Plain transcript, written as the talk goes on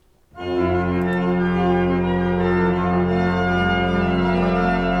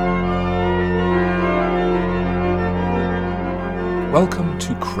Welcome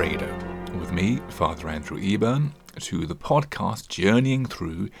to Credo, with me, Father Andrew Eburn, to the podcast journeying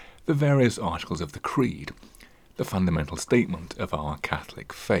through the various articles of the Creed, the fundamental statement of our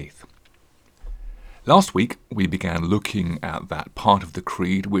Catholic faith. Last week, we began looking at that part of the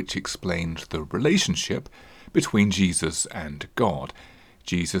Creed which explained the relationship between Jesus and God,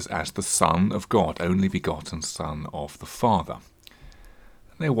 Jesus as the Son of God, only begotten Son of the Father.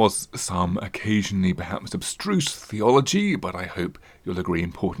 There was some occasionally perhaps abstruse theology, but I hope you'll agree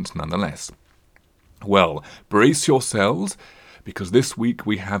important nonetheless. Well, brace yourselves, because this week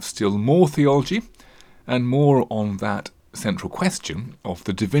we have still more theology, and more on that central question of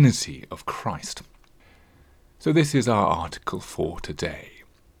the divinity of Christ. So this is our article for today.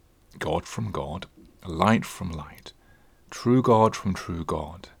 God from God, light from light, true God from true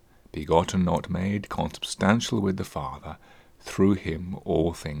God, begotten not made, consubstantial with the Father, through him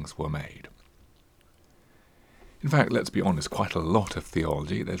all things were made. In fact, let's be honest, quite a lot of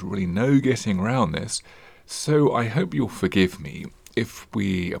theology. There's really no getting around this, so I hope you'll forgive me if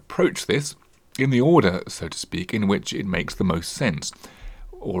we approach this in the order, so to speak, in which it makes the most sense.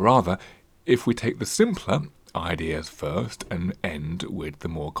 Or rather, if we take the simpler ideas first and end with the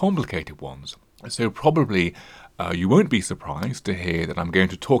more complicated ones. So probably you won't be surprised to hear that I'm going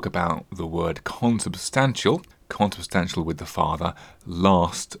to talk about the word consubstantial with the Father,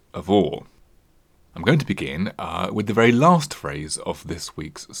 last of all. I'm going to begin with the very last phrase of this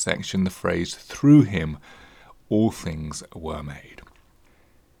week's section, the phrase, through him all things were made.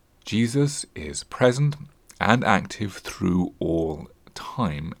 Jesus is present and active through all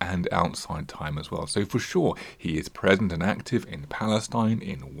time and outside time as well. So for sure, he is present and active in Palestine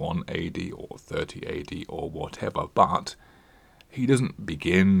in 1 AD or 30 AD or whatever, but he doesn't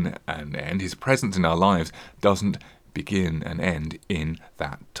begin and end. His presence in our lives doesn't begin and end in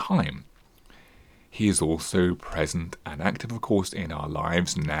that time. He is also present and active, of course, in our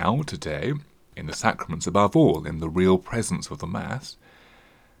lives now, today, in the sacraments above all, in the real presence of the Mass.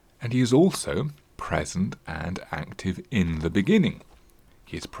 And he is also present and active in the beginning.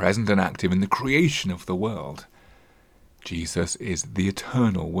 He is present and active in the creation of the world. Jesus is the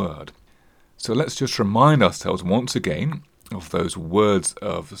eternal Word. So let's just remind ourselves once again of those words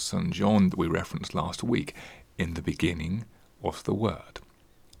of St. John that we referenced last week. In the beginning was the Word,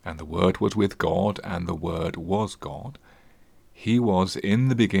 and the Word was with God, and the Word was God. He was in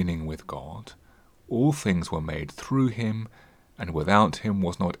the beginning with God. All things were made through him, and without him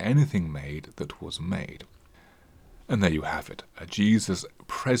was not anything made that was made. And there you have it, a Jesus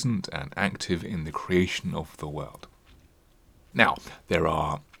present and active in the creation of the world. Now, there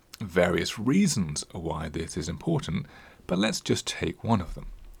are various reasons why this is important, but let's just take one of them.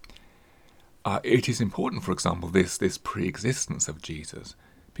 It is important, for example, this pre-existence of Jesus,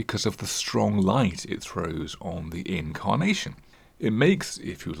 because of the strong light it throws on the Incarnation. It makes,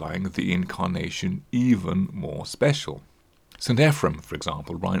 if you like, the Incarnation even more special. St. Ephrem, for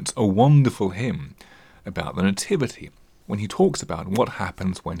example, writes a wonderful hymn about the Nativity, when he talks about what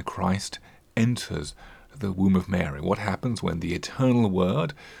happens when Christ enters the womb of Mary, what happens when the eternal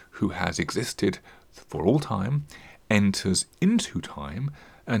Word, who has existed for all time, enters into time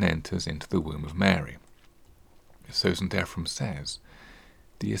and enters into the womb of Mary. So St. Ephrem says,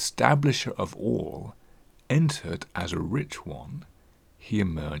 the establisher of all entered as a rich one, he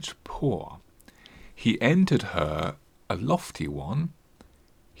emerged poor. He entered her a lofty one,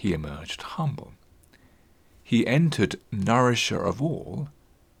 he emerged humble. He entered nourisher of all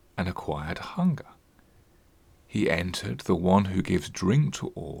and acquired hunger. He entered the one who gives drink to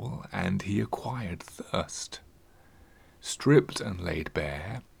all, and he acquired thirst. Stripped and laid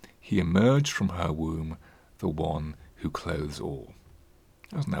bare, he emerged from her womb, the one who clothes all.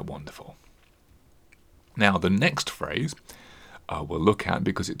 Isn't that wonderful? Now, the next phrase we'll look at,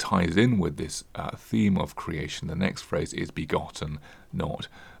 because it ties in with this theme of creation. The next phrase is begotten, not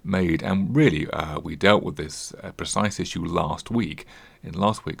made. And really, we dealt with this precise issue last week, in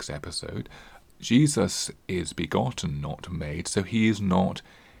last week's episode. Jesus is begotten, not made, so he is not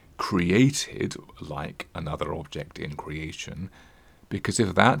created like another object in creation, because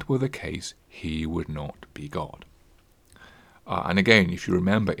if that were the case, he would not be God. And again, if you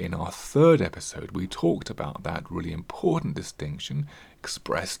remember, in our third episode, we talked about that really important distinction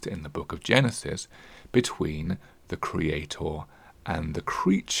expressed in the book of Genesis between the creator and the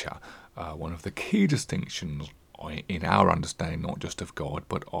creature. One of the key distinctions in our understanding, not just of God,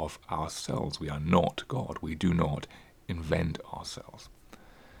 but of ourselves. We are not God. We do not invent ourselves.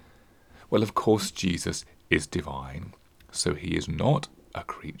 Well, of course, Jesus is divine, so he is not a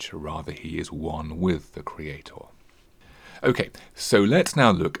creature, rather he is one with the Creator. Okay, so let's now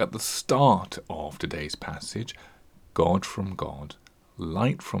look at the start of today's passage, God from God,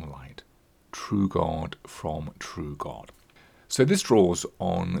 light from light, true God from true God. So this draws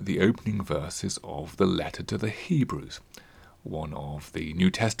on the opening verses of the letter to the Hebrews, one of the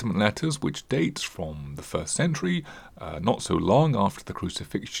New Testament letters which dates from the 1st century, not so long after the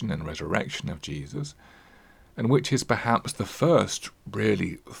crucifixion and resurrection of Jesus, and which is perhaps the first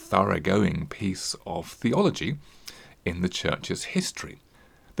really thoroughgoing piece of theology in the Church's history.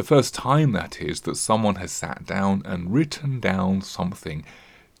 The first time, that is, that someone has sat down and written down something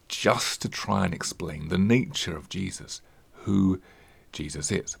just to try and explain the nature of Jesus, who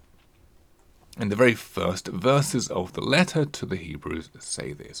Jesus is. And the very first verses of the letter to the Hebrews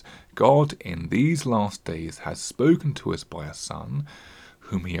say this: God in these last days has spoken to us by a Son,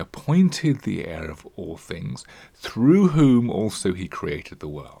 whom he appointed the heir of all things, through whom also he created the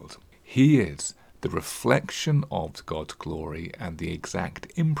world. He is the reflection of God's glory and the exact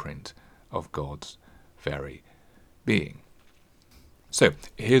imprint of God's very being. So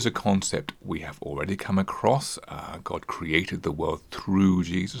here's a concept we have already come across. God created the world through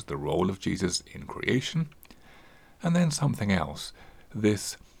Jesus, the role of Jesus in creation. And then something else,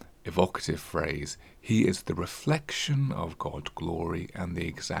 this evocative phrase, he is the reflection of God's glory and the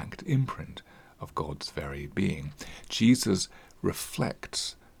exact imprint of God's very being. Jesus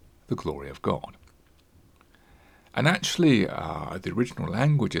reflects the glory of God. And actually, the original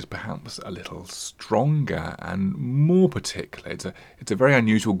language is perhaps a little stronger and more particular. It's a very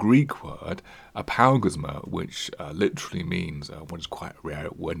unusual Greek word, apaugasma, which literally means, what is quite a rare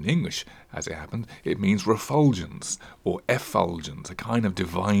word in English, as it happens, it means refulgence or effulgence, a kind of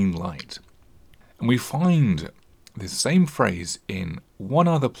divine light. And we find this same phrase in one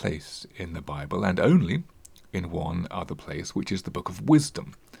other place in the Bible, and only in one other place, which is the Book of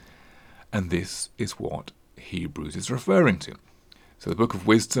Wisdom. And this is what Hebrews is referring to. So the Book of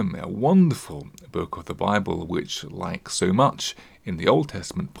Wisdom, a wonderful book of the Bible, which, like so much in the Old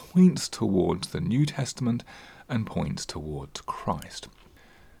Testament, points towards the New Testament and points towards Christ.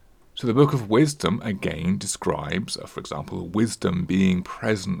 So the Book of Wisdom again describes, for example, wisdom being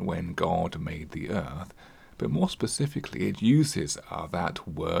present when God made the earth, but more specifically it uses that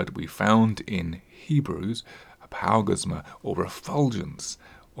word we found in Hebrews, apaugasma, or refulgence,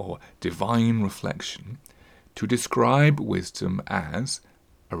 or divine reflection, to describe wisdom as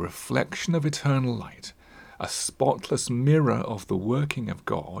a reflection of eternal light, a spotless mirror of the working of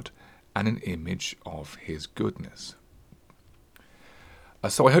God, and an image of his goodness.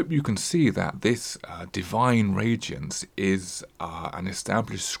 So I hope you can see that this divine radiance is an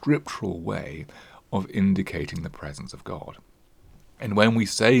established scriptural way of indicating the presence of God. And when we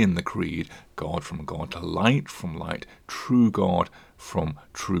say in the Creed, God from God, light from light, true God from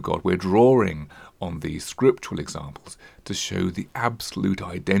true God, we're drawing on these scriptural examples to show the absolute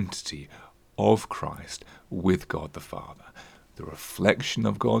identity of Christ with God the Father, the reflection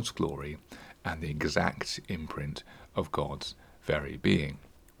of God's glory and the exact imprint of God's very being.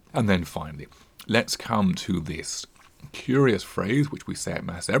 And then finally, let's come to this curious phrase which we say at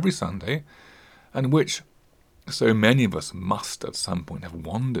Mass every Sunday, and which so many of us must at some point have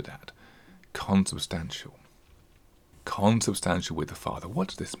wondered at: consubstantial. Consubstantial with the Father. What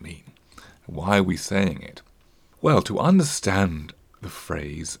does this mean? Why are we saying it? Well, to understand the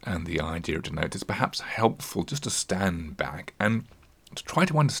phrase and the idea it denotes, it's perhaps helpful just to stand back and to try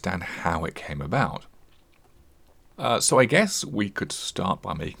to understand how it came about. So I guess we could start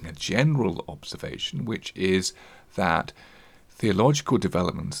by making a general observation, which is that theological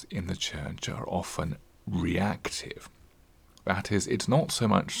developments in the Church are often reactive. That is, it's not so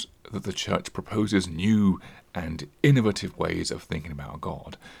much that the Church proposes new and innovative ways of thinking about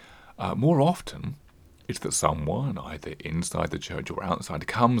God. More often, it's that someone, either inside the Church or outside,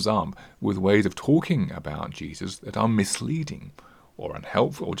 comes up with ways of talking about Jesus that are misleading or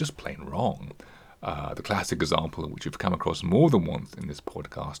unhelpful or just plain wrong. The classic example, which you've come across more than once in this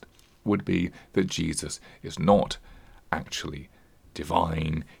podcast, would be that Jesus is not actually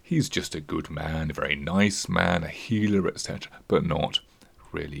divine. He's just a good man, a very nice man, a healer, etc., but not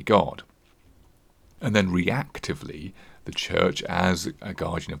really God. And then reactively, the Church, as a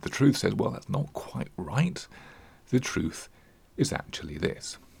guardian of the truth, says, well, that's not quite right. The truth is actually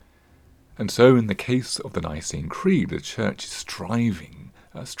this. And so in the case of the Nicene Creed, the Church is striving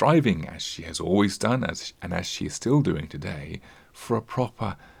as she has always done, and as she is still doing today, for a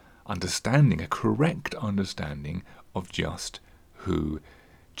proper understanding, a correct understanding of just who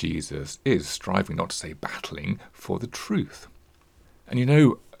Jesus is, striving, not to say battling, for the truth.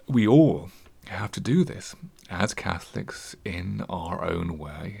 And we all have to do this as Catholics in our own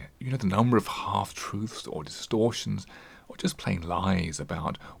way. The number of half-truths or distortions or just plain lies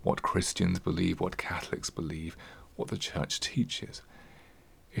about what Christians believe, what Catholics believe, what the Church teaches.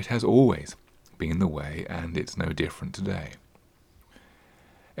 It has always been the way, and it's no different today.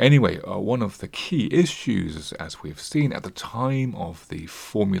 Anyway, one of the key issues, as we've seen at the time of the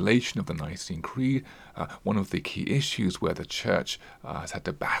formulation of the Nicene Creed, one of the key issues where the Church has had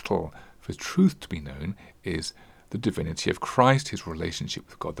to battle for truth to be known is the divinity of Christ, his relationship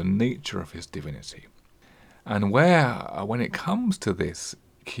with God, the nature of his divinity. And when it comes to this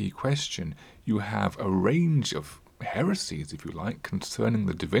key question, you have a range of heresies, if you like, concerning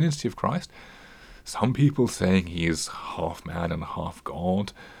the divinity of Christ. Some people saying he is half man and half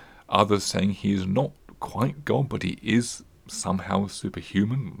God, others saying he is not quite God, but he is somehow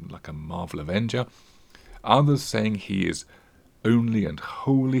superhuman, like a Marvel Avenger, others saying he is only and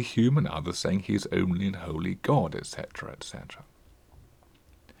wholly human, others saying he is only and wholly God, etc., etc.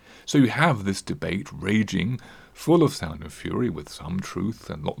 So you have this debate raging, full of sound and fury, with some truth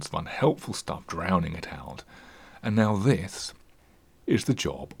and lots of unhelpful stuff drowning it out. And now this is the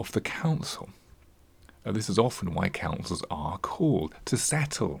job of the council. This is often why councils are called, to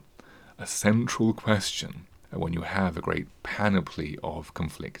settle a central question when you have a great panoply of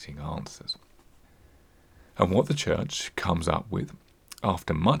conflicting answers. And what the Church comes up with,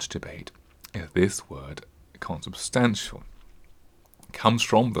 after much debate, is this word consubstantial. It comes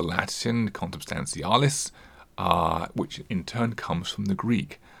from the Latin consubstantialis, which in turn comes from the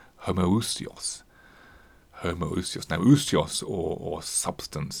Greek homoousios. Homoousios. Now, ousios, or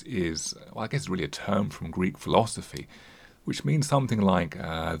substance, is, well, I guess it's really a term from Greek philosophy, which means something like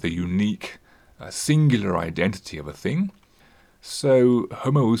the unique, singular identity of a thing. So,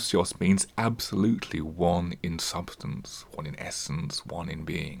 homoousios means absolutely one in substance, one in essence, one in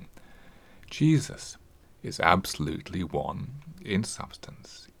being. Jesus is absolutely one in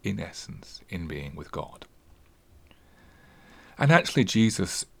substance, in essence, in being with God. And actually,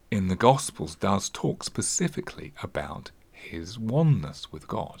 Jesus in the Gospels does talk specifically about his oneness with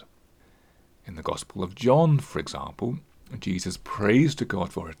God. In the Gospel of John, for example, Jesus prays to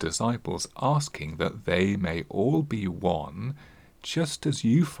God for his disciples, asking that they may all be one, just as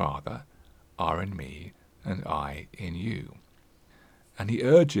you, Father, are in me and I in you. And he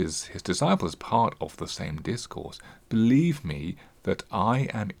urges his disciples, part of the same discourse, believe me that I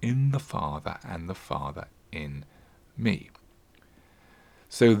am in the Father and the Father in me.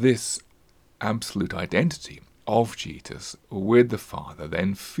 So this absolute identity of Jesus with the Father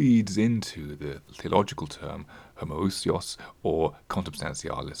then feeds into the theological term homoousios, or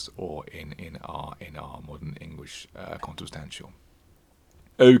consubstantialis, or in our modern English consubstantial.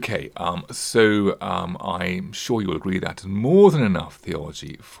 Okay, so I'm sure you'll agree that is more than enough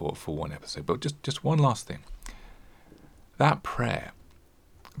theology for one episode. But just one last thing. That prayer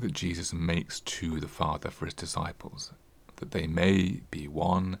that Jesus makes to the Father for his disciples, that they may be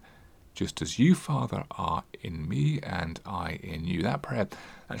one, just as you, Father, are in me and I in you. That prayer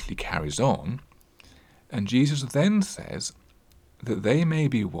actually carries on, and Jesus then says that they may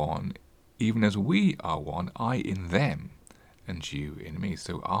be one, even as we are one, I in them and you in me.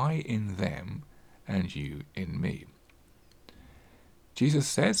 So I in them and you in me. Jesus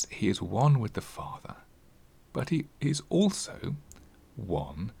says he is one with the Father, but he is also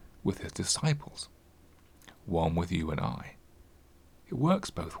one with his disciples, one with you and I. It works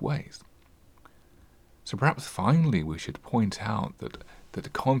both ways. So perhaps finally we should point out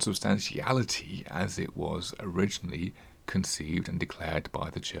that consubstantiality, as it was originally conceived and declared by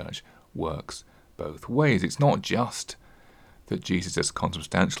the Church, works both ways. It's not just that Jesus is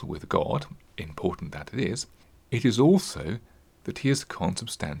consubstantial with God, important that it is also that he is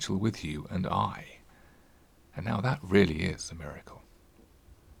consubstantial with you and I. And now that really is a miracle.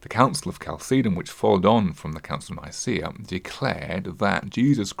 The Council of Chalcedon, which followed on from the Council of Nicaea, declared that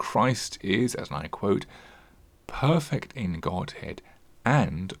Jesus Christ is, as I quote, perfect in Godhead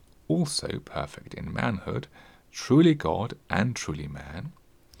and also perfect in manhood, truly God and truly man,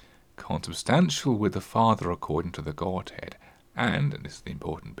 consubstantial with the Father according to the Godhead, and this is the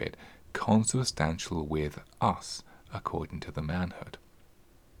important bit, consubstantial with us according to the manhood.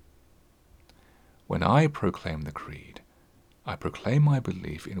 When I proclaim the Creed, I proclaim my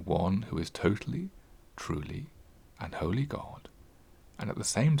belief in one who is totally, truly, and wholly God, and at the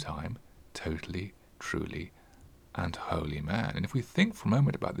same time, totally, truly, and wholly man. And if we think for a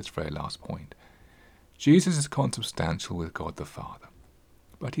moment about this very last point, Jesus is consubstantial with God the Father,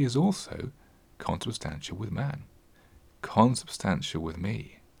 but he is also consubstantial with man, consubstantial with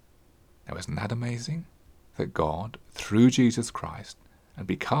me. Now, isn't that amazing? That God, through Jesus Christ, and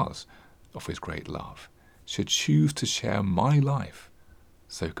because of his great love, should choose to share my life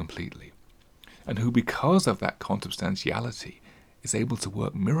so completely, and who, because of that consubstantiality, is able to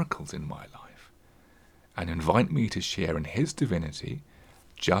work miracles in my life and invite me to share in his divinity,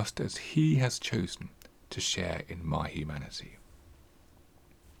 just as he has chosen to share in my humanity.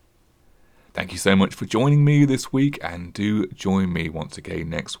 Thank you so much for joining me this week, and do join me once again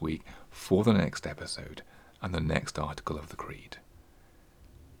next week for the next episode and the next article of the Creed.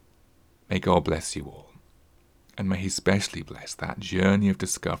 May God bless you all, and may he specially bless that journey of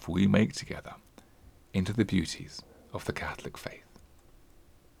discovery we make together into the beauties of the Catholic faith.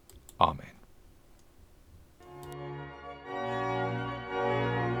 Amen.